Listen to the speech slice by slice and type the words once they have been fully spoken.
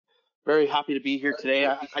Very happy to be here today.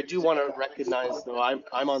 I do want to recognize, though,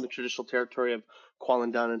 I'm on the traditional territory of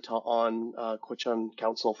Kwalindun and on Quechan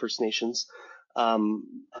Council First Nations.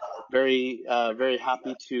 Um, very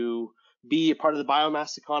happy to be a part of the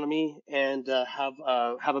biomass economy and have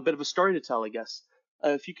a bit of a story to tell, I guess.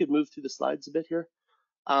 If you could move through the slides a bit here.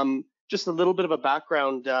 Just a little bit of a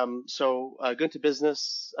background. Gunta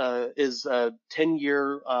Business is a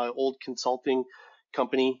 10-year old consulting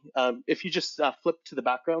company. If you just flip to the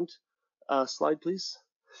background slide, please.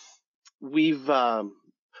 We've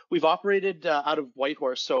operated out of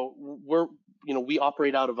Whitehorse, so we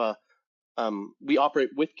operate out of we operate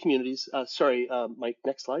with communities. Mike,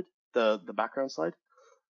 next slide, the background slide.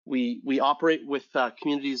 We operate with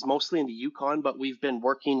communities mostly in the Yukon, but we've been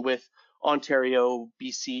working with Ontario,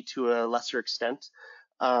 BC to a lesser extent.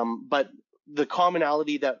 But the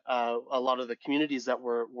commonality that a lot of the communities that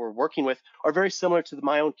we're working with are very similar to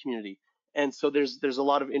my own community. And so there's a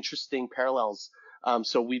lot of interesting parallels.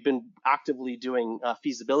 So we've been actively doing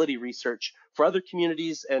feasibility research for other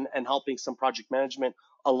communities and helping some project management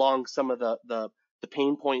along some of the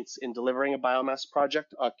pain points in delivering a biomass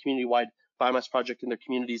project, a community-wide biomass project in their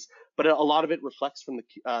communities. But a lot of it reflects from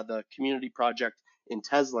the community project in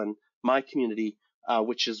Teslin, my community,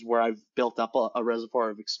 which is where I've built up a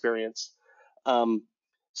reservoir of experience.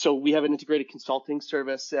 So we have an integrated consulting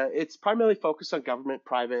service. It's primarily focused on government,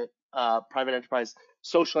 private enterprise,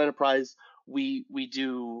 social enterprise. We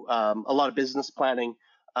do a lot of business planning.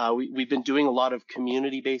 We've been doing a lot of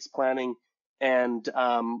community-based planning, and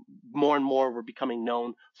more we're becoming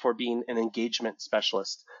known for being an engagement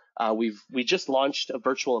specialist. We just launched a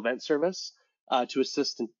virtual event service to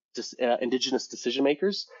assist Indigenous decision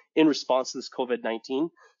makers in response to this COVID-19.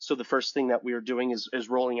 So the first thing that we are doing is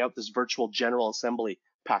rolling out this virtual General Assembly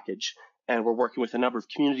package. And we're working with a number of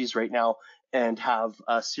communities right now and have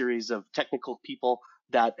a series of technical people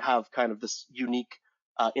that have kind of this unique,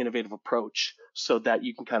 innovative approach so that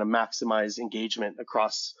you can kind of maximize engagement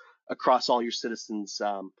across all your citizens,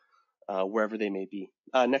 wherever they may be.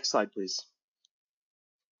 Next slide, please.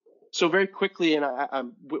 So very quickly, and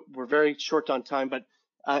we're very short on time, but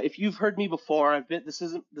if you've heard me before, this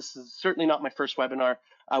is certainly not my first webinar.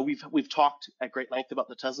 We've talked at great length about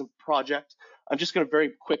the Teslin project. I'm just going to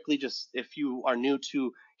very quickly, just if you are new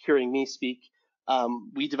to hearing me speak,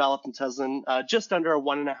 we developed in Teslin just under a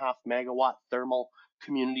 1.5 megawatt thermal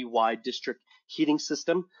community-wide district heating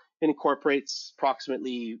system. It incorporates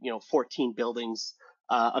approximately 14 buildings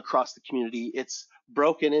across the community. It's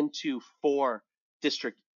broken into 4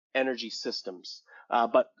 district energy systems,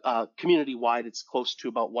 but community-wide, it's close to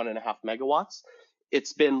about 1.5 megawatts.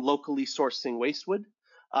 It's been locally sourcing waste wood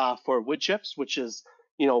for wood chips, which is,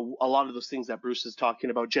 a lot of those things that Bruce is talking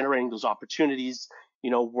about, generating those opportunities.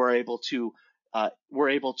 We're able to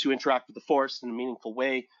interact with the forest in a meaningful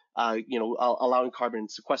way, allowing carbon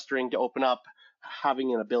sequestering to open up,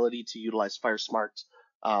 having an ability to utilize fire smart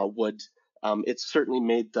wood. It's certainly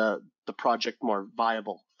made the project more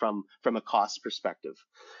viable from a cost perspective.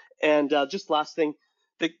 And just last thing,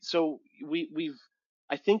 I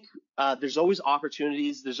think there's always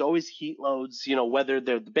opportunities. There's always heat loads, whether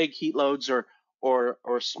they're the big heat loads or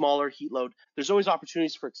smaller heat load. There's always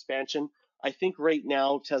opportunities for expansion. I think right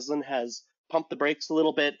now Teslin has pumped the brakes a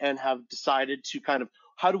little bit and have decided to kind of,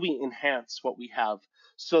 how do we enhance what we have?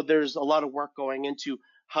 So there's a lot of work going into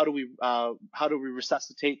how do we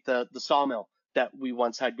resuscitate the sawmill that we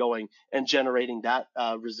once had going and generating that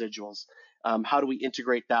residuals. How do we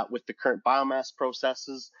integrate that with the current biomass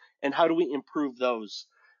processes, and how do we improve those?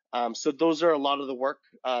 So those are a lot of the work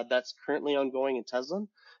that's currently ongoing in Teslin,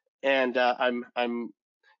 and I'm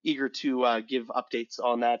eager to give updates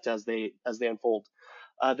on that as they unfold.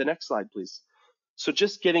 The next slide, please. So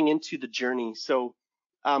just getting into the journey. So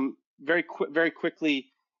very quickly,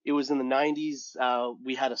 it was in the 90s.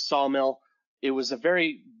 We had a sawmill. It was a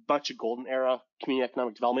very much a golden era community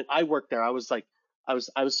economic development. I worked there. I was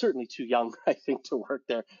certainly too young, I think, to work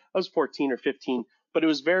there. I was 14 or 15, but it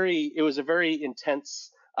was a very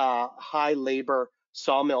intense, high labor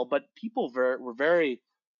sawmill. But people were very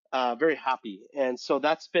happy, and so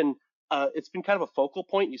that's been it's been kind of a focal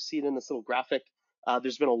point. You see it in this little graphic.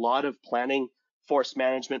 There's been a lot of planning, forest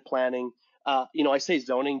management planning. I say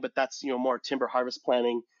zoning, but that's more timber harvest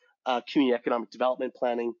planning, community economic development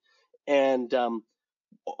planning, and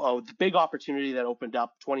the big opportunity that opened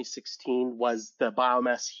up 2016 was the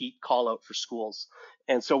biomass heat call out for schools.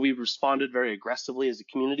 And so we responded very aggressively as a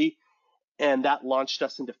community, and that launched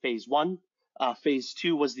us into phase 1. Phase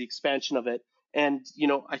 2 was the expansion of it. And,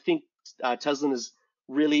 I think Teslin has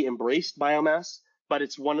really embraced biomass, but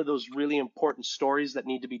it's one of those really important stories that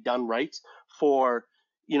need to be done right for,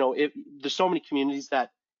 there's so many communities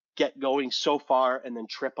that get going so far and then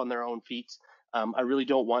trip on their own feet. I really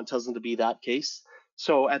don't want Tilson to be that case.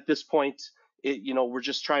 So at this point, we're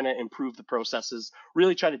just trying to improve the processes,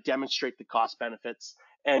 really try to demonstrate the cost benefits,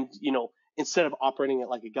 and instead of operating it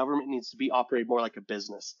like a government, it needs to be operated more like a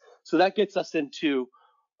business. So that gets us into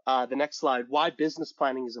the next slide, why business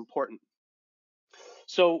planning is important.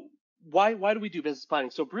 So why do we do business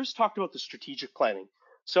planning? So Bruce talked about the strategic planning.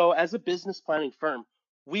 So as a business planning firm,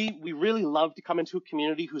 we really love to come into a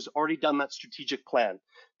community who's already done that strategic plan.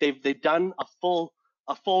 They've done a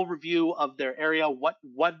full review of their area. What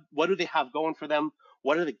do they have going for them?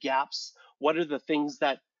 What are the gaps? What are the things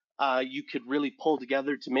that you could really pull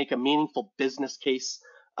together to make a meaningful business case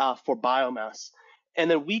for biomass? And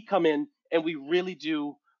then we come in and we really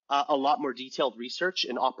do a lot more detailed research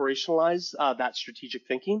and operationalize that strategic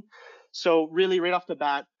thinking. So really, right off the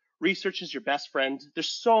bat, research is your best friend. There's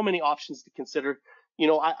so many options to consider.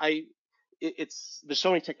 There's so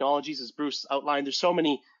many technologies, as Bruce outlined. There's so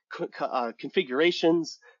many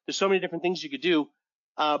configurations. There's so many different things you could do.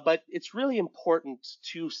 But it's really important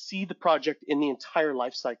to see the project in the entire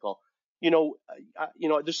life cycle.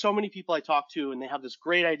 There's so many people I talk to, and they have this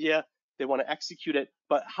great idea. They want to execute it,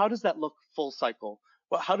 but how does that look full cycle?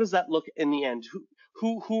 Well, how does that look in the end?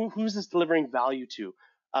 Who's this delivering value to?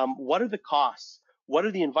 What are the costs? What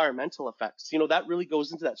are the environmental effects? That really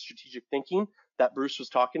goes into that strategic thinking that Bruce was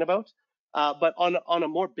talking about. But on a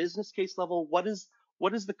more business case level, what is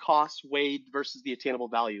the cost weighed versus the attainable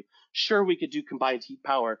value? Sure, we could do combined heat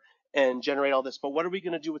power and generate all this, but what are we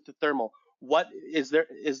going to do with the thermal?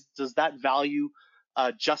 Does that value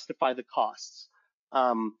justify the costs?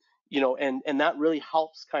 And that really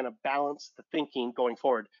helps kind of balance the thinking going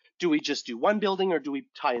forward. Do we just do one building or do we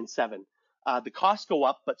tie in 7? The costs go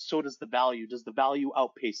up, but so does the value. Does the value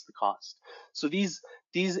outpace the cost? So these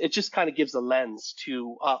it just kind of gives a lens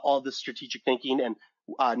to all this strategic thinking, and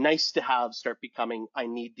nice to have start becoming I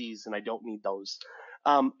need these and I don't need those.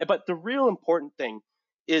 But the real important thing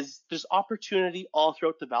is there's opportunity all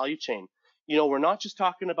throughout the value chain. We're not just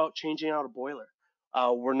talking about changing out a boiler.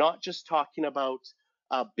 We're not just talking about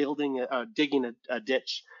digging a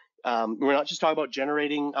ditch. We're not just talking about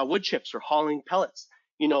generating wood chips or hauling pellets.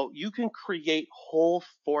 You can create whole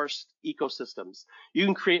forest ecosystems. You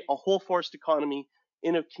can create a whole forest economy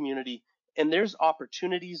in a community, and there's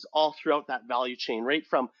opportunities all throughout that value chain, right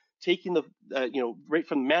from taking right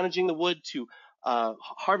from managing the wood to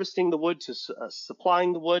harvesting the wood to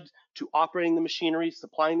supplying the wood to operating the machinery,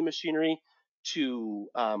 supplying the machinery to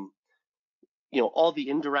all the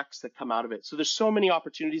indirects that come out of it. So there's so many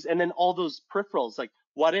opportunities, and then all those peripherals, like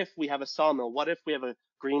what if we have a sawmill? What if we have a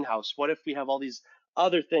greenhouse? What if we have all these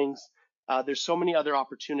other things? There's so many other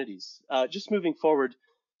opportunities. Just moving forward.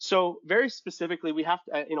 So very specifically, we have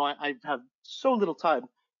to, I have so little time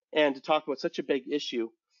and to talk about such a big issue,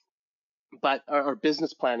 but our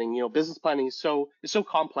business planning, business planning is so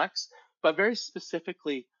complex, but very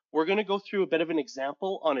specifically, we're going to go through a bit of an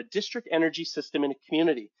example on a district energy system in a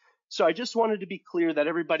community. So I just wanted to be clear that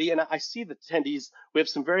everybody, and I see the attendees, we have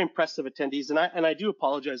some very impressive attendees, and I do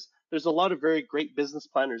apologize. There's a lot of very great business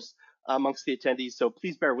planners amongst the attendees, so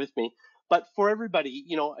please bear with me. But for everybody,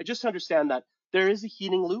 I just understand that there is a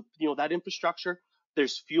heating loop, that infrastructure.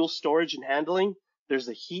 There's fuel storage and handling. There's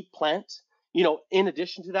a heat plant. In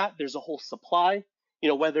addition to that, there's a whole supply,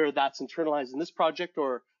 whether that's internalized in this project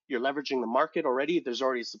or you're leveraging the market already, there's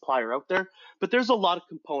already a supplier out there, but there's a lot of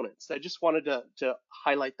components. I just wanted to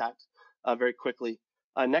highlight that very quickly.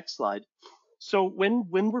 Next slide. So when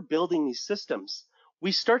we're building these systems,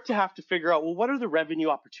 we start to have to figure out, well, what are the revenue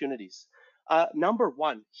opportunities? Number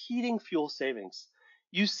one, heating fuel savings.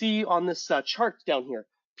 You see on this chart down here,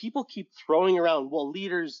 people keep throwing around, well,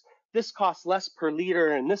 liters, this costs less per liter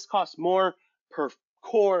and this costs more per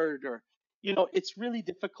cord, or it's really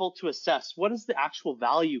difficult to assess what is the actual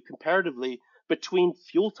value comparatively between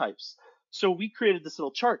fuel types. So we created this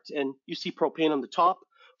little chart, and you see propane on the top,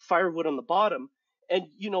 firewood on the bottom, and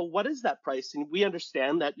what is that price? And we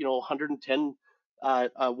understand that $110,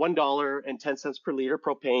 $1.10 per liter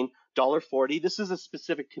propane, $1.40. This is a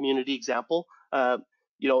specific community example.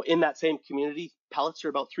 In that same community, pellets are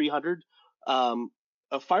about $300.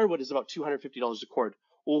 Firewood is about $250 a cord.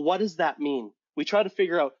 Well, what does that mean? We try to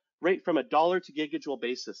figure out right from $1 to gigajoule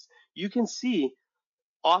basis. You can see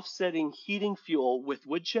offsetting heating fuel with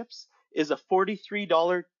wood chips is a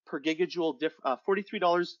 $43 per gigajoule,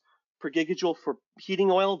 $43 per gigajoule for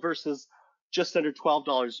heating oil versus just under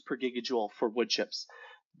 $12 per gigajoule for wood chips.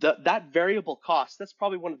 That variable cost, that's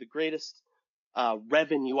probably one of the greatest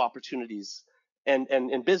revenue opportunities.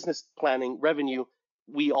 And business planning revenue,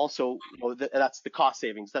 we also, that's the cost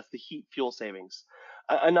savings, that's the heat fuel savings.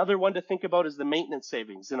 Another one to think about is the maintenance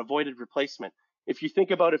savings and avoided replacement. If you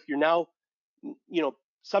think about if you're now,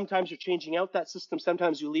 sometimes you're changing out that system,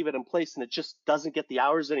 sometimes you leave it in place and it just doesn't get the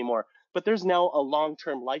hours anymore. But there's now a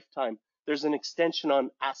long-term lifetime. There's an extension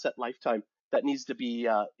on asset lifetime that needs to be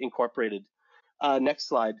incorporated. Next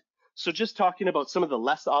slide. So just talking about some of the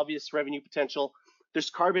less obvious revenue potential, there's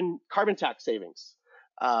carbon tax savings.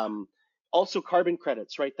 Also carbon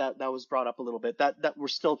credits, right? That was brought up a little bit. That we're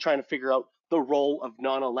still trying to figure out the role of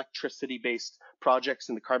non-electricity based projects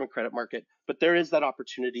in the carbon credit market, but there is that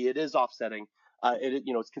opportunity. It is offsetting.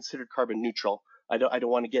 It's considered carbon neutral. I don't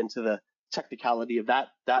want to get into the technicality of that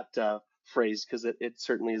phrase because it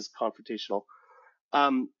certainly is confrontational.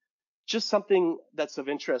 Just something that's of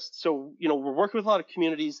interest. So, we're working with a lot of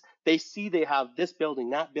communities. They see they have this building,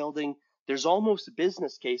 that building. There's almost a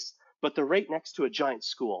business case, but they're right next to a giant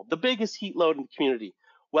school, the biggest heat load in the community.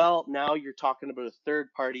 Well, now you're talking about a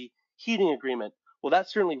third-party heating agreement. Well, that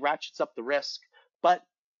certainly ratchets up the risk, but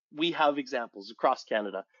we have examples across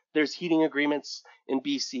Canada. There's heating agreements in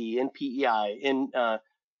BC, in PEI, in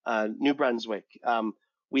New Brunswick.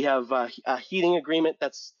 We have a heating agreement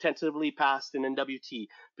that's tentatively passed in NWT,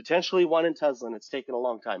 potentially one in Tilson. It's taken a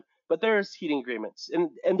long time, but there's heating agreements,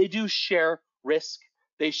 and they do share risk.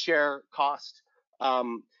 They share cost.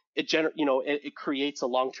 It creates a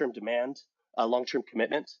long-term demand, a long-term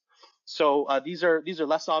commitment. So these are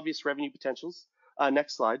less obvious revenue potentials.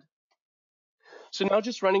 Next slide. So now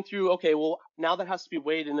just running through, okay, well, now that has to be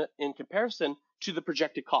weighed in comparison to the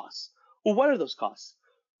projected costs. Well, what are those costs?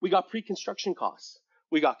 We got pre-construction costs.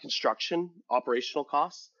 We got construction, operational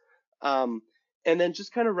costs. And then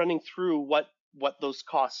just kind of running through what those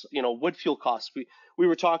costs, wood fuel costs. We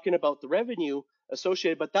were talking about the revenue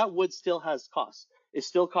associated, but that wood still has costs. It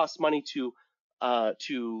still costs money to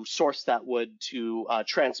source that wood, to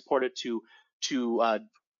transport it, to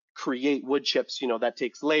create wood chips. That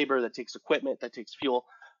takes labor, that takes equipment, that takes fuel.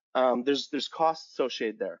 There's costs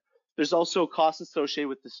associated there. There's also costs associated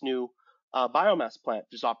with this new biomass plant.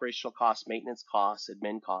 There's operational costs, maintenance costs,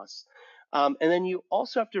 admin costs. And then you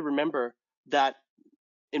also have to remember that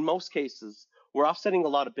in most cases, we're offsetting a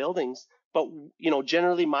lot of buildings, but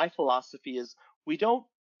generally my philosophy is we don't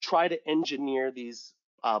try to engineer these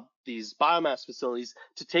biomass facilities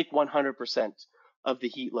to take 100% of the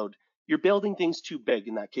heat load. You're building things too big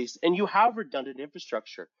in that case, and you have redundant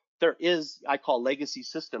infrastructure. There is, I call legacy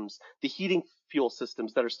systems, the heating fuel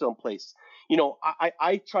systems that are still in place.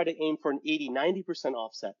 I try to aim for an 80-90%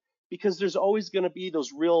 offset because there's always going to be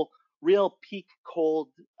those real peak cold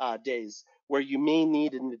days where you may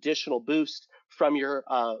need an additional boost from your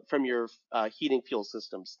heating fuel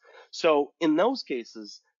systems. So in those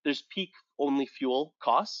cases, there's peak only fuel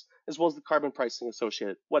costs as well as the carbon pricing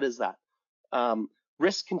associated. What is that?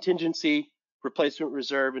 Risk contingency, replacement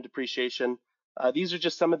reserve, and depreciation. These are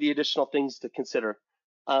just some of the additional things to consider.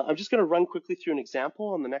 I'm just going to run quickly through an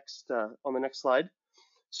example on the next slide.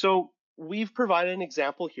 So we've provided an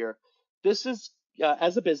example here. This is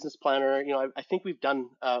as a business planner. I think we've done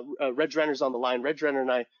Reg Renner's on the line. Reg Renner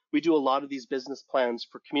and I, we do a lot of these business plans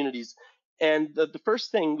for communities, and the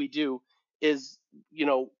first thing we do is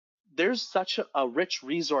there's such a rich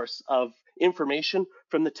resource of information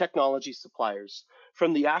from the technology suppliers,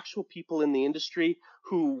 from the actual people in the industry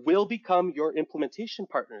who will become your implementation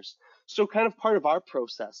partners. So kind of part of our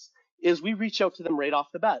process is we reach out to them right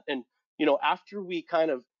off the bat. And, after we kind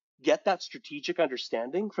of get that strategic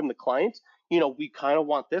understanding from the client, we kind of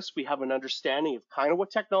want this. We have an understanding of kind of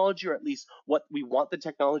what technology, or at least what we want the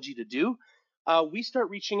technology to do. We start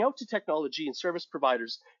reaching out to technology and service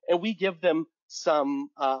providers, and we give them some,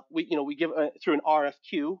 we give through an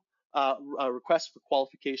RFQ, a request for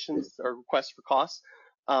qualifications or request for costs.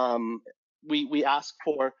 We ask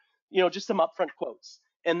for, just some upfront quotes,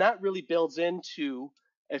 and that really builds into,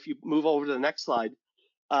 if you move over to the next slide,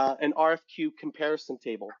 an RFQ comparison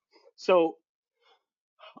table. So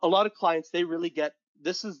a lot of clients, they really get,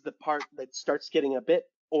 this is the part that starts getting a bit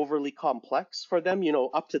overly complex for them.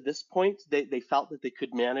 Up to this point, they felt that they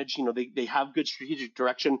could manage, they have good strategic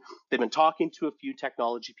direction. They've been talking to a few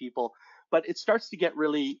technology people, but it starts to get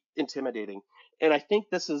really intimidating. And I think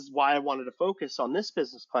this is why I wanted to focus on this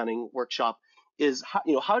business planning workshop is,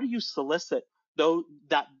 how do you solicit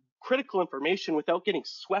that critical information without getting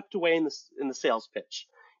swept away in the sales pitch?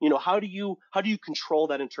 How do you control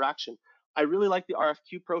that interaction? I really like the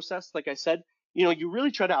RFQ process. Like I said, you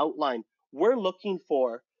really try to outline, we're looking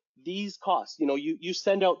for these costs. You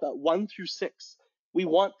send out that 1 through 6. We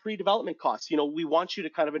want pre-development costs. We want you to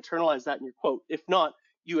kind of internalize that in your quote. If not,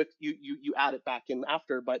 you add it back in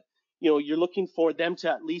after. But you're looking for them to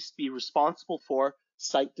at least be responsible for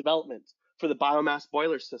site development, for the biomass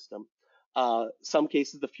boiler system, some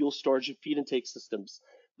cases the fuel storage and feed intake systems,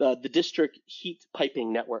 the district heat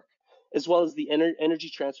piping network, as well as the energy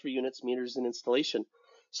transfer units, meters, and installation.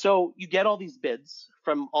 So you get all these bids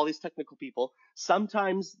from all these technical people.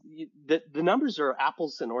 Sometimes the numbers are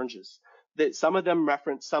apples and oranges. That some of them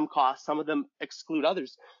reference some costs, some of them exclude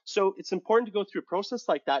others. So it's important to go through a process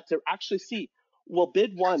like that to actually see, well,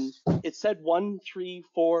 bid one, it said 1, 3,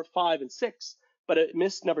 4, 5, and 6, but it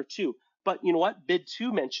missed number 2. But you know what? Bid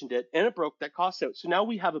 2 mentioned it, and it broke that cost out. So now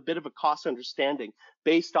we have a bit of a cost understanding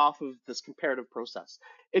based off of this comparative process.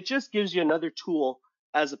 It just gives you another tool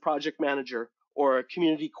as a project manager or a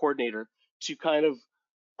community coordinator to kind of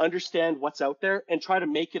understand what's out there and try to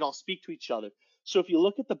make it all speak to each other. So if you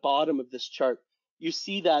look at the bottom of this chart, you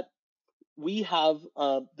see that we have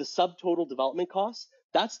the subtotal development costs.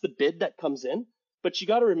 That's the bid that comes in. But you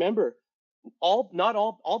got to remember, not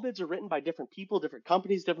all bids are written by different people, different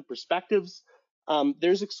companies, different perspectives.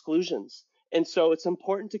 There's exclusions. And so it's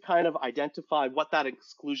important to kind of identify what that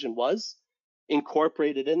exclusion was,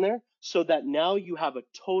 incorporate it in there, so that now you have a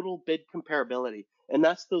total bid comparability. And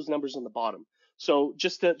that's those numbers on the bottom. So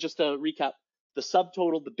just to recap, the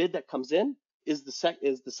subtotal, the bid that comes in, is the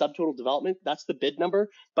subtotal development. That's the bid number.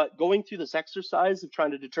 But going through this exercise of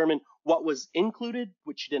trying to determine what was included,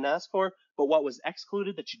 which you didn't ask for, but what was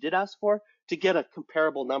excluded that you did ask for, to get a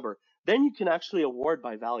comparable number, then you can actually award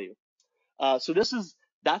by value. So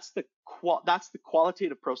that's the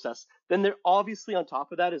qualitative process. Then there obviously on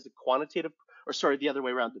top of that is the quantitative, or sorry, the other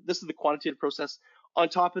way around. This is the quantitative process. On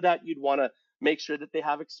top of that, you'd want to make sure that they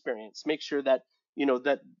have experience, make sure that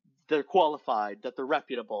that they're qualified, that they're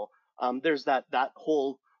reputable. There's that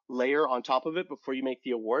whole layer on top of it before you make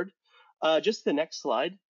the award. Just the next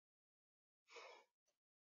slide.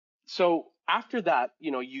 So after that,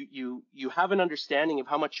 you have an understanding of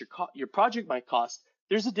how much your project might cost.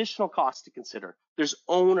 There's additional costs to consider. There's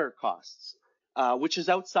owner costs, which is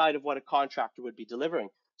outside of what a contractor would be delivering.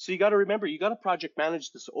 So you got to remember, you got to project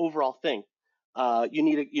manage this overall thing. You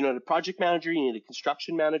need a project manager, you need a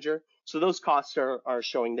construction manager. So those costs are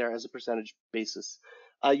showing there as a percentage basis.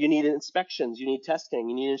 You need inspections, you need testing,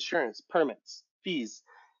 you need insurance, permits, fees.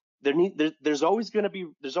 There's always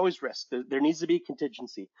risk. There needs to be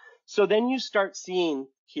contingency. So then you start seeing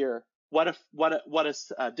here what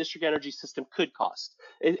a district energy system could cost.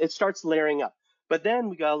 It starts layering up. But then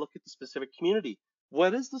we got to look at the specific community.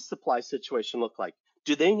 What does the supply situation look like?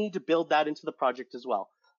 Do they need to build that into the project as well?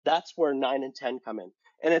 That's where 9 and 10 come in.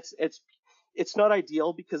 And it's not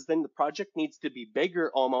ideal, because then the project needs to be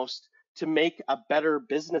bigger almost to make a better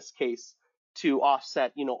business case to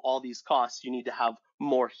offset, all these costs. You need to have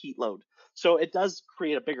more heat load. So it does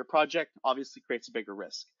create a bigger project, obviously creates a bigger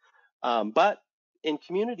risk. But in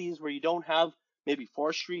communities where you don't have maybe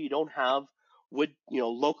forestry, you don't have wood,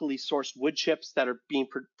 locally sourced wood chips that are being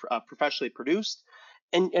professionally produced,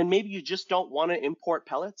 and maybe you just don't want to import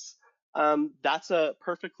pellets, that's a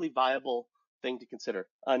perfectly viable thing to consider.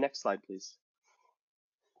 Next slide, please.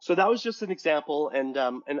 So that was just an example, and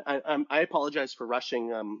I apologize for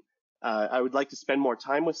rushing. I would like to spend more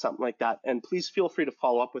time with something like that, and please feel free to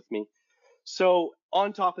follow up with me. So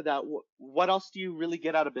on top of that, what else do you really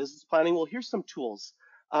get out of business planning? Well, here's some tools.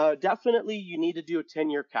 Definitely you need to do a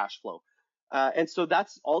 10-year cash flow. And so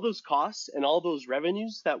that's all those costs and all those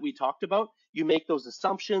revenues that we talked about. You make those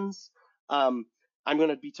assumptions. I'm going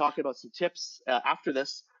to be talking about some tips after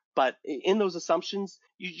this, but in those assumptions,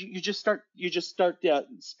 you just start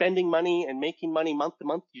spending money and making money month to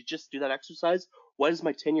month. You just do that exercise. What does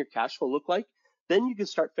my 10-year cash flow look like? Then you can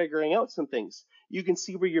start figuring out some things. You can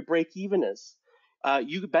see where your break even is.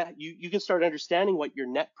 You can start understanding what your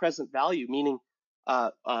net present value, meaning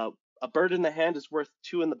a bird in the hand is worth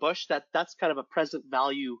 2 in the bush. That's kind of a present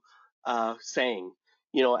value saying,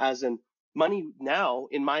 as in money now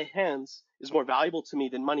in my hands is more valuable to me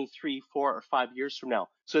than money 3, 4, or 5 years from now.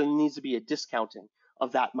 So there needs to be a discounting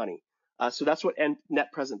of that money. So that's what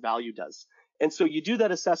net present value does. And so you do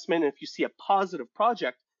that assessment, and if you see a positive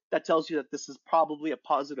project, that tells you that this is probably a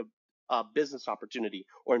positive business opportunity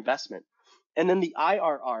or investment. And then the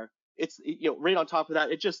IRR, it's right on top of that.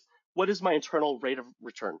 What is my internal rate of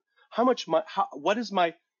return? What is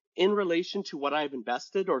my, in relation to what I've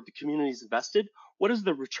invested or the community's invested, what is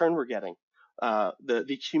the return we're getting, the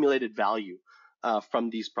accumulated value from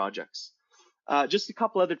these projects? Just a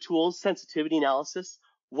couple other tools, sensitivity analysis.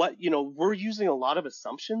 We're using a lot of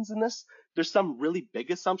assumptions in this. There's some really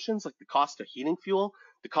big assumptions, like the cost of heating fuel,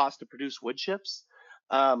 the cost to produce wood chips.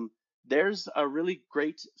 There's a really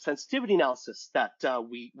great sensitivity analysis that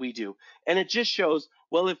we do, and it just shows,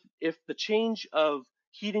 well, if the change of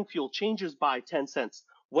heating fuel changes by 10 cents,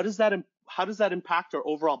 how does that impact our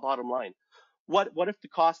overall bottom line? What if the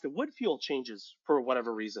cost of wood fuel changes for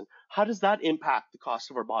whatever reason? How does that impact the cost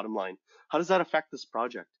of our bottom line? How does that affect this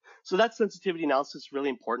project? So that sensitivity analysis is really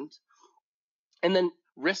important. And then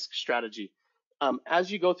risk strategy.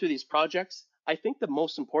 As you go through these projects, I think the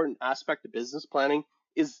most important aspect of business planning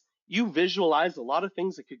is you visualize a lot of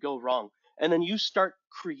things that could go wrong. And then you start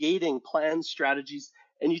creating plans, strategies,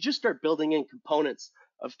 and you just start building in components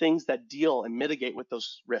of things that deal and mitigate with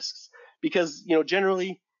those risks. Because,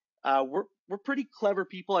 generally, we're pretty clever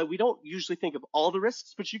people. We don't usually think of all the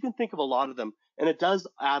risks, but you can think of a lot of them. And it does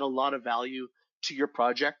add a lot of value to your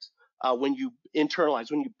project when you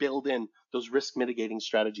internalize, when you build in those risk mitigating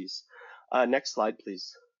strategies. Next slide,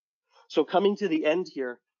 please. So coming to the end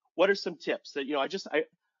here, what are some tips that,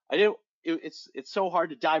 I didn't, it's so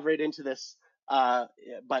hard to dive right into this,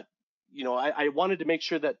 but, I wanted to make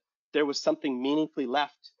sure that there was something meaningfully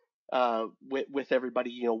left with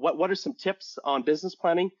everybody. What are some tips on business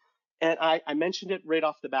planning? And I mentioned it right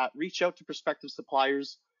off the bat, reach out to prospective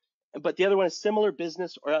suppliers. But the other one is similar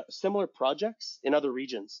business or similar projects in other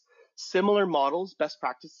regions. Similar models, best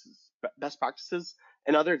practices,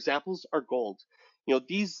 and other examples are gold.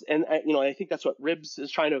 These, and I think that's what RIBS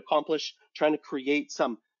is trying to accomplish, trying to create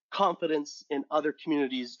some confidence in other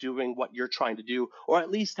communities doing what you're trying to do, or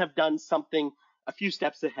at least have done something a few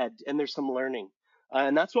steps ahead, and there's some learning.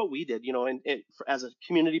 And that's what we did, as a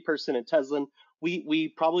community person in Teslin,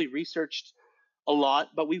 we probably researched a lot,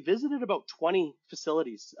 but we visited about 20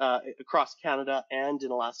 facilities across Canada and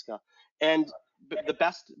in Alaska. And the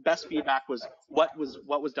best feedback was what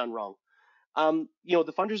was done wrong.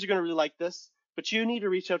 The funders are going to really like this, but you need to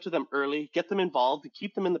reach out to them early, get them involved, and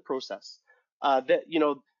keep them in the process.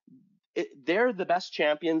 They're the best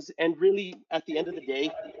champions, and really, at the end of the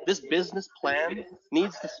day, this business plan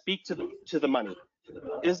needs to speak to the money.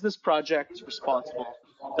 Is this project responsible?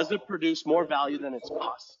 Does it produce more value than its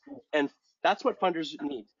costs? And that's what funders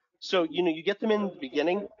need. So, you get them in the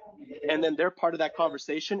beginning, and then they're part of that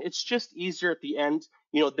conversation. It's just easier at the end.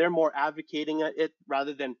 They're more advocating it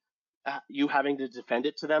rather than you having to defend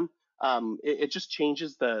it to them. It just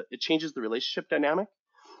changes the relationship dynamic.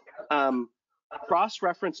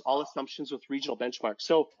 Cross-reference all assumptions with regional benchmarks.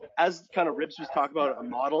 So as kind of Ribs was talking about a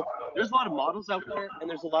model, there's a lot of models out there, and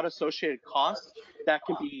there's a lot of associated costs that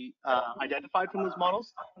can be identified from those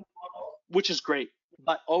models, which is great.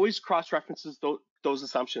 But always cross-references those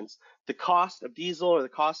assumptions. The cost of diesel or the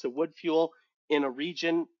cost of wood fuel in a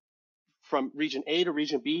region from region A to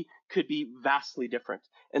region B could be vastly different.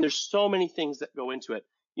 And there's so many things that go into it.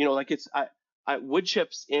 Like wood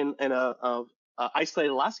chips in a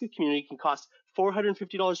isolated Alaska community can cost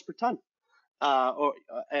 $450 per ton.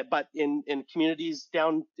 But in communities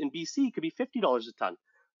down in BC, it could be $50 a ton.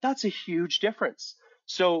 That's a huge difference.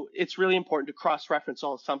 So it's really important to cross-reference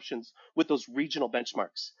all assumptions with those regional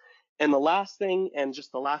benchmarks. And the last thing, and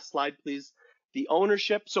just the last slide, please, the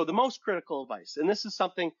ownership. So the most critical advice, and this is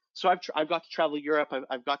something, so I've got to travel Europe.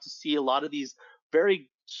 I've got to see a lot of these very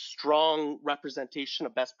strong representation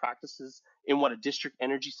of best practices in what a district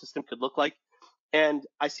energy system could look like. And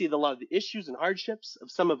I see a lot of the issues and hardships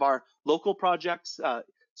of some of our local projects,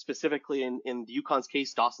 specifically in the Yukon's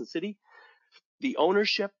case, Dawson City. The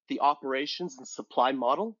ownership, the operations, and supply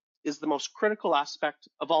model is the most critical aspect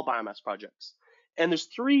of all biomass projects. And there's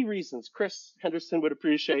 3 reasons. Chris Henderson would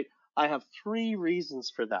appreciate. I have 3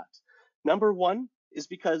 reasons for that. Number 1 is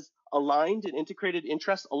because aligned and integrated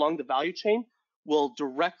interests along the value chain will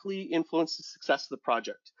directly influence the success of the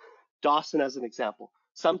project. Dawson as an example.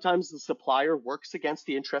 Sometimes the supplier works against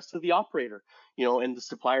the interests of the operator, and the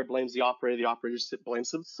supplier blames the operator blames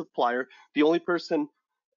the supplier. The only person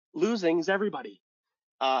losing is everybody.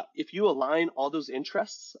 If you align all those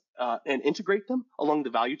interests and integrate them along the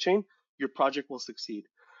value chain, your project will succeed.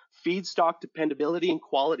 Feedstock dependability and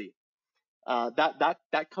quality.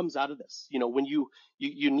 That comes out of this. When you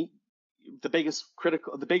need the biggest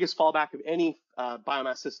fallback of any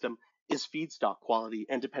biomass system is feedstock quality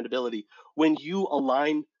and dependability. When you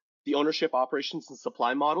align the ownership, operations, and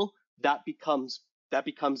supply model, that becomes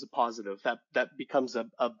a positive. That becomes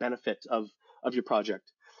a benefit of your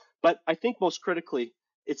project. But I think most critically,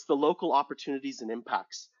 it's the local opportunities and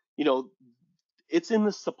impacts. It's in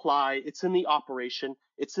the supply, it's in the operation,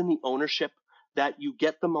 it's in the ownership that you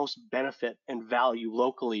get the most benefit and value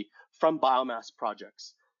locally from biomass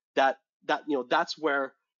projects. That's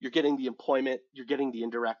where you're getting the employment, you're getting the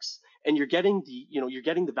indirects, and you're getting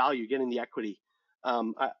the value, you're getting the equity.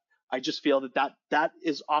 I just feel that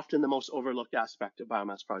is often the most overlooked aspect of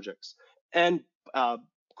biomass projects, and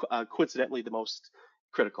coincidentally the most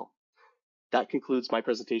critical. That concludes my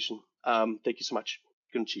presentation. Thank you so much.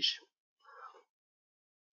 Gunta.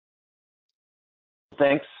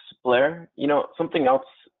 Thanks, Blair. You know, something else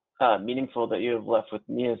meaningful that you have left with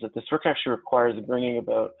me is that this work actually requires bringing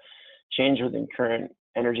about change within current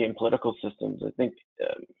energy and political systems. I think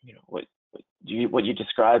you know what you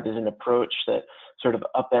described is an approach that sort of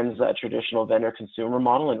upends that traditional vendor-consumer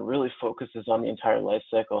model and really focuses on the entire life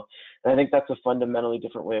cycle. And I think that's a fundamentally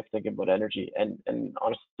different way of thinking about energy. And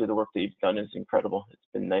honestly, the work that you've done is incredible. It's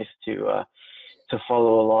been nice to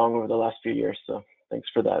follow along over the last few years. So thanks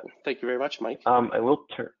for that. Thank you very much, Mike.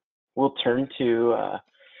 We'll turn to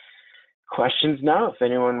questions now. If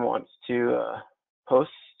anyone wants to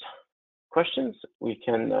post questions, we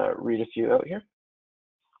can read a few out here.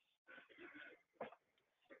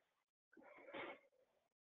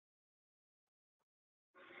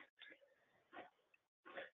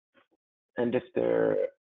 And if they're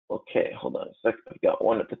okay, hold on a sec. We got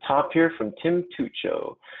one at the top here from Tim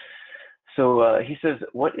Tuccio. So he says,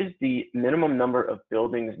 what is the minimum number of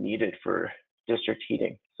buildings needed for district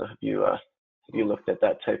heating? So have you looked at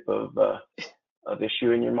that type of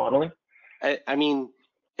issue in your modeling? I mean,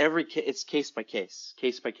 it's case by case.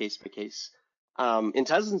 In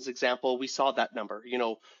Teslon's example, we saw that number. You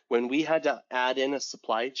know, when we had to add in a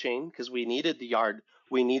supply chain because we needed the yard,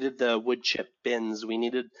 we needed the wood chip bins, we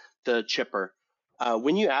needed the chipper.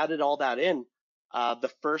 When you added all that in,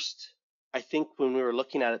 the first, I think when we were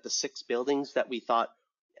looking at it, the 6 buildings that we thought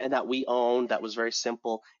and that we owned, that was very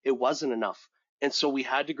simple, it wasn't enough. And so we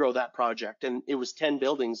had to grow that project. And it was 10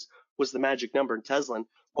 buildings was the magic number in Teslon,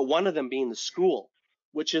 but one of them being the school,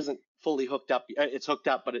 which isn't fully hooked up. It's hooked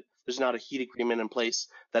up, but there's not a heat agreement in place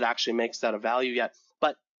that actually makes that a value yet.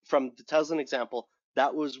 But from the Teslon example,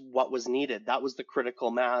 that was what was needed. That was the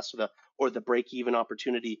critical mass or the break-even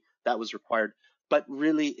opportunity that was required. But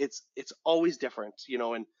really, it's always different, you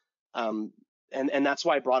know, and that's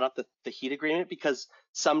why I brought up the heat agreement, because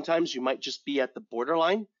sometimes you might just be at the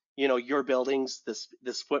borderline. You know, your buildings,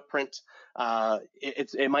 this footprint,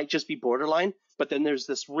 it might just be borderline, but then there's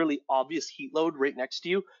this really obvious heat load right next to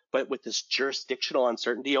you, but with this jurisdictional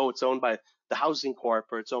uncertainty. Oh, it's owned by the housing corp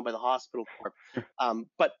or it's owned by the hospital corp.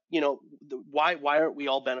 But you know, why aren't we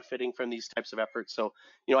all benefiting from these types of efforts? So,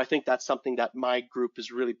 you know, I think that's something that my group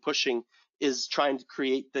is really pushing, is trying to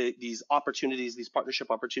create these opportunities, these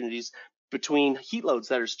partnership opportunities between heat loads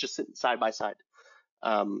that are just sitting side by side.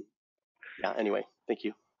 Yeah. Anyway, thank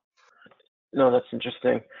you. No, that's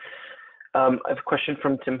interesting. I have a question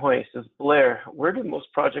from Tim Hoy. He says, Blair, where do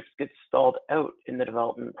most projects get stalled out in the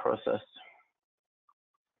development process?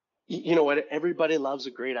 You know what? Everybody loves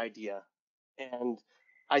a great idea. And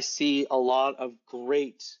I see a lot of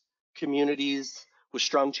great communities with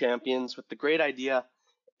strong champions with the great idea.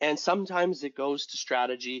 And sometimes it goes to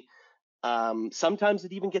strategy. Sometimes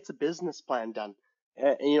it even gets a business plan done.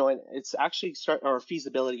 You know, it's actually or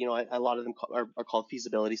feasibility. You know, a lot of them are called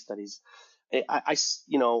feasibility studies.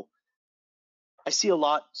 You know, I see a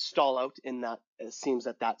lot stall out in that. It seems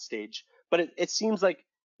at that stage, but it seems like,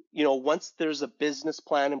 you know, once there's a business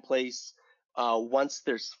plan in place, once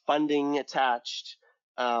there's funding attached,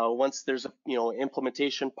 once there's a, you know,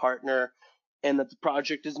 implementation partner, and that the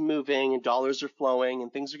project is moving and dollars are flowing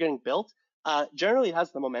and things are getting built, generally it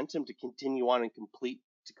has the momentum to continue on and complete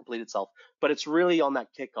itself. But it's really on that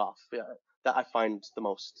kickoff that I find the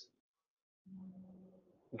most.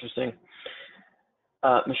 Interesting.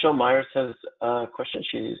 Michelle Myers has a question.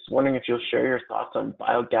 She's wondering if you'll share your thoughts on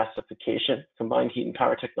biogasification, combined heat and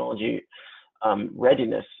power technology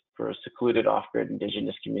readiness for secluded off-grid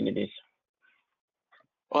Indigenous communities.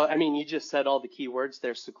 Well, I mean, you just said all the key words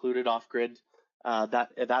there: secluded off-grid.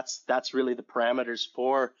 That's really the parameters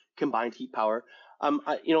for combined heat power.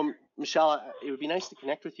 You know, Michelle, it would be nice to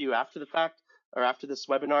connect with you after the fact or after this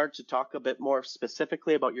webinar to talk a bit more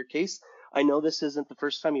specifically about your case. I know this isn't the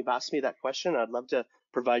first time you've asked me that question. I'd love to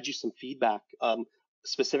provide you some feedback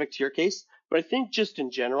specific to your case. But I think just in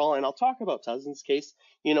general, and I'll talk about Teslon's case,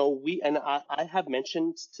 you know, I have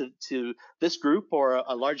mentioned to this group, or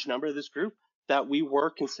a large number of this group, that we were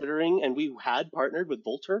considering and we had partnered with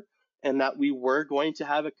Volter, and that we were going to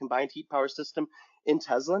have a combined heat power system in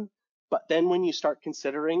Teslon. But then when you start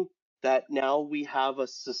considering that now we have a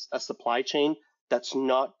supply chain that's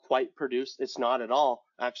not quite produced, it's not at all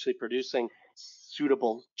actually producing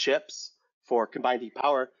suitable chips for combined heat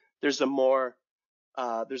power, there's a more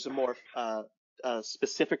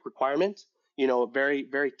specific requirement, you know, a very,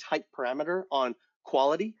 very tight parameter on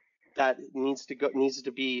quality that needs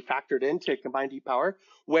to be factored into combined heat power,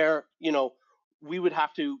 where, you know, we would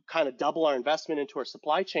have to kind of double our investment into our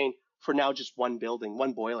supply chain for now just one building,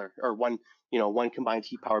 one boiler, or one combined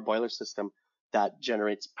heat power boiler system that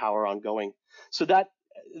generates power ongoing. So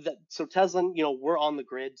so Teslon, you know, we're on the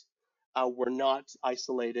grid, we're not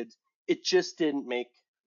isolated. It just didn't make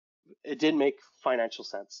it didn't make financial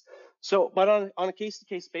sense. So, but on a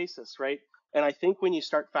case-to-case basis, right? And I think when you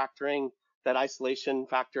start factoring that isolation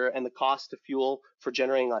factor and the cost of fuel for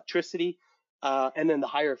generating electricity, and then the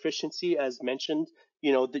higher efficiency, as mentioned,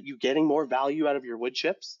 that you're getting more value out of your wood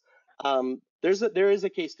chips. There is a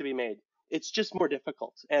case to be made. It's just more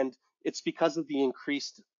difficult, and it's because of the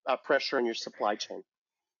increased pressure in your supply chain.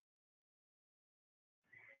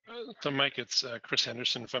 So, Mike, it's Chris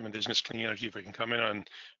Henderson from Indigenous Clean Energy. If I can comment on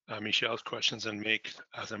Michelle's questions and make,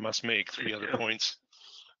 as I must make, 3 other points.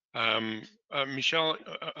 Michelle,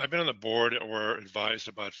 I've been on the board or advised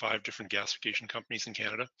about 5 different gasification companies in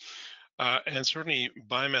Canada. And certainly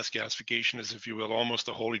biomass gasification is, if you will, almost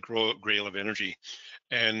the holy grail of energy.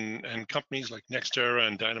 And companies like NextEra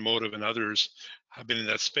and Dynamotive and others have been in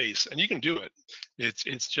that space, and you can do it.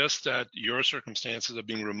 It's just that your circumstances of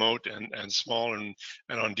being remote and small and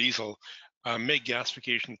on diesel make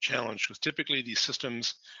gasification a challenge, because typically these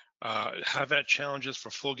systems have had challenges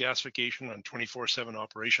for full gasification on 24/7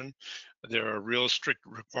 operation. There are real strict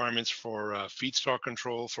requirements for feedstock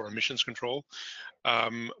control, for emissions control.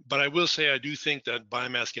 But I will say I do think that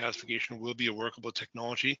biomass gasification will be a workable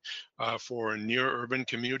technology for near urban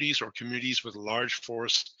communities or communities with large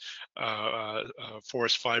forest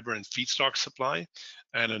fiber and feedstock supply,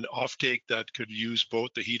 and an offtake that could use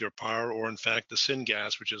both the heat or power, or in fact the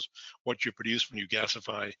syngas, which is what you produce when you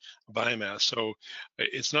gasify biomass. So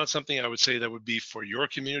it's not something I would say that would be for your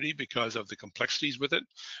community because of the complexities with it.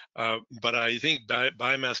 But I think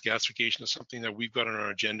biomass gasification is something that we've got on our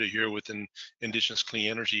agenda here within Indigenous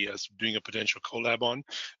Clean Energy as doing a potential collab on,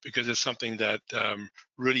 because it's something that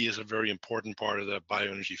really is a very important part of the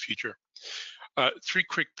bioenergy future. 3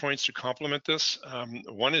 quick points to complement this.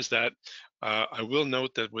 One is that I will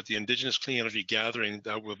note that with the Indigenous Clean Energy Gathering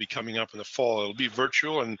that will be coming up in the fall, it'll be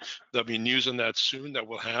virtual, and there'll be news on that soon that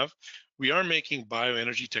we'll have. We are making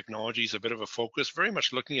bioenergy technologies a bit of a focus, very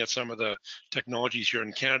much looking at some of the technologies here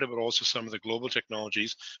in Canada, but also some of the global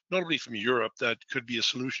technologies, notably from Europe, that could be a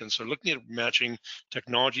solution. So looking at matching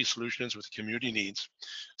technology solutions with community needs.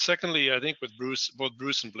 Secondly, I think with both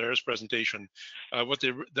Bruce and Blair's presentation, what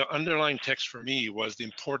the underlying text for me was the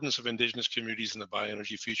importance of Indigenous communities in the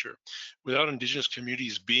bioenergy future. Without Indigenous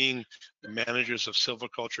communities being the managers of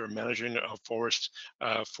silviculture, managing of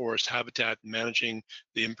forest habitat, managing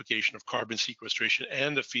the implication of carbon sequestration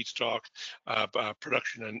and the feedstock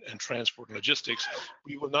production and transport and logistics,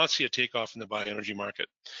 we will not see a takeoff in the bioenergy market.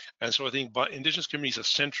 And so I think Indigenous communities are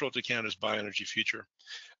central to Canada's bioenergy future.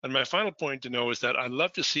 And my final point to know is that I'd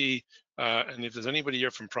love to see, and if there's anybody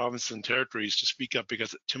here from provinces and territories to speak up,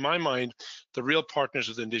 because to my mind, the real partners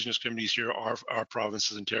with Indigenous communities here are our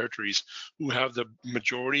provinces and territories, who have the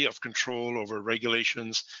majority of control over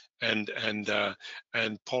regulations and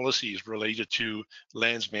policies related to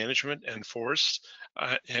lands management and forests.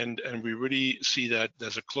 And we really see that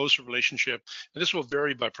there's a closer relationship, and this will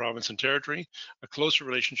vary by province and territory, a closer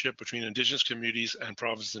relationship between Indigenous communities and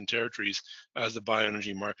provinces and territories as the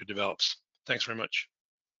bioenergy market develops. Thanks very much.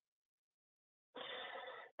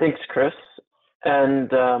 Thanks, Chris.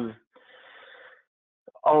 And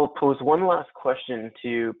I'll pose one last question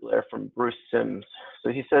to Blair from Bruce Sims.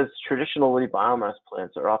 So he says traditionally biomass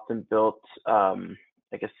plants are often built,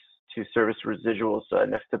 I guess, to service residuals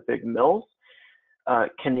next to big mills.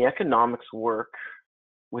 Can the economics work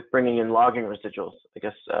with bringing in logging residuals? I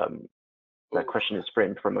guess that question is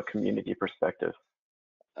framed from a community perspective.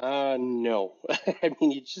 No, I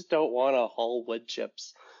mean, you just don't want to haul wood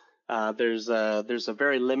chips. There's a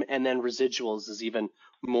very limit, and then residuals is even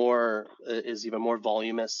more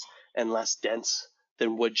voluminous and less dense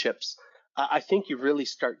than wood chips. I think you really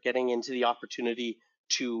start getting into the opportunity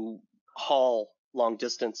to haul long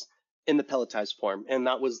distance in the pelletized form, and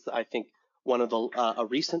that was, I think, one of the a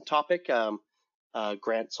recent topic.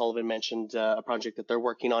 Grant Sullivan mentioned a project that they're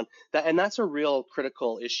working on, and that's a real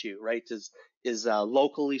critical issue, right? Is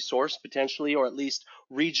locally sourced potentially, or at least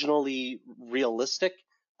regionally realistic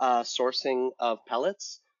sourcing of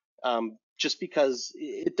pellets, just because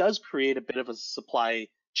it does create a bit of a supply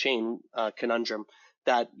chain conundrum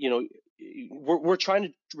that, we're trying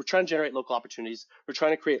to generate local opportunities. We're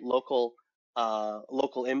trying to create local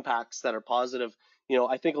impacts that are positive.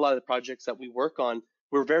 I think a lot of the projects that we work on,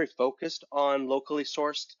 we're very focused on locally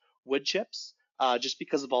sourced wood chips, just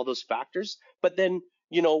because of all those factors. But then,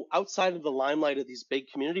 outside of the limelight of these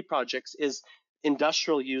big community projects is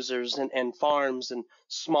industrial users and farms and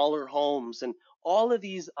smaller homes and all of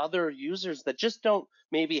these other users that just don't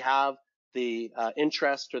maybe have the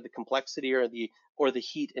interest or the complexity or the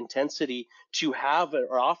heat intensity to have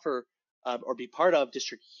or offer or be part of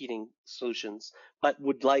district heating solutions, but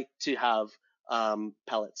would like to have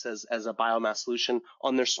pellets as a biomass solution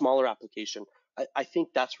on their smaller application. I think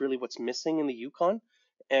that's really what's missing in the Yukon,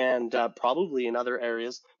 and probably in other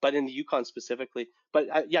areas, but in the Yukon specifically.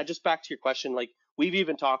 But yeah, just back to your question, like we've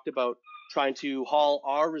even talked about trying to haul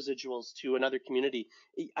our residuals to another community.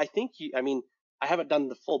 I think, I mean, I haven't done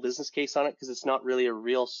the full business case on it because it's not really a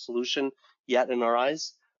real solution yet in our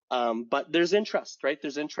eyes. But there's interest, right?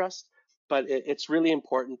 There's interest, but it's really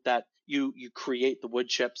important that you create the wood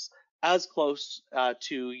chips as close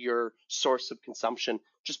to your source of consumption,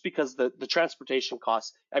 just because the transportation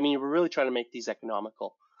costs, I mean, we're really trying to make these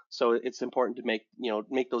economical. So it's important to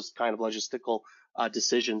make those kind of logistical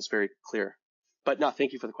decisions very clear. But no,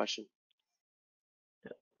 thank you for the question.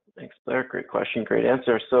 Thanks, Blair. Great question, great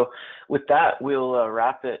answer. So with that, we'll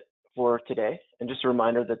wrap it for today. And just a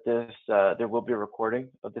reminder that there will be a recording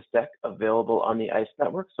of this deck available on the ICE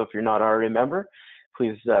network. So if you're not already a member,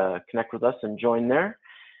 please connect with us and join there.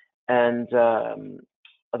 And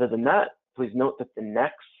other than that, please note that the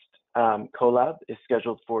next CoLab is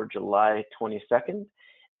scheduled for July 22nd,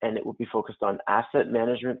 and it will be focused on asset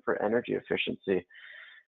management for energy efficiency.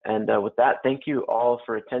 And with that, thank you all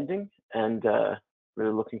for attending, and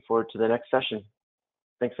really looking forward to the next session.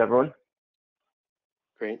 Thanks, everyone.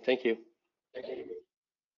 Great, thank you.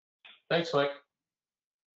 Thanks, Mike.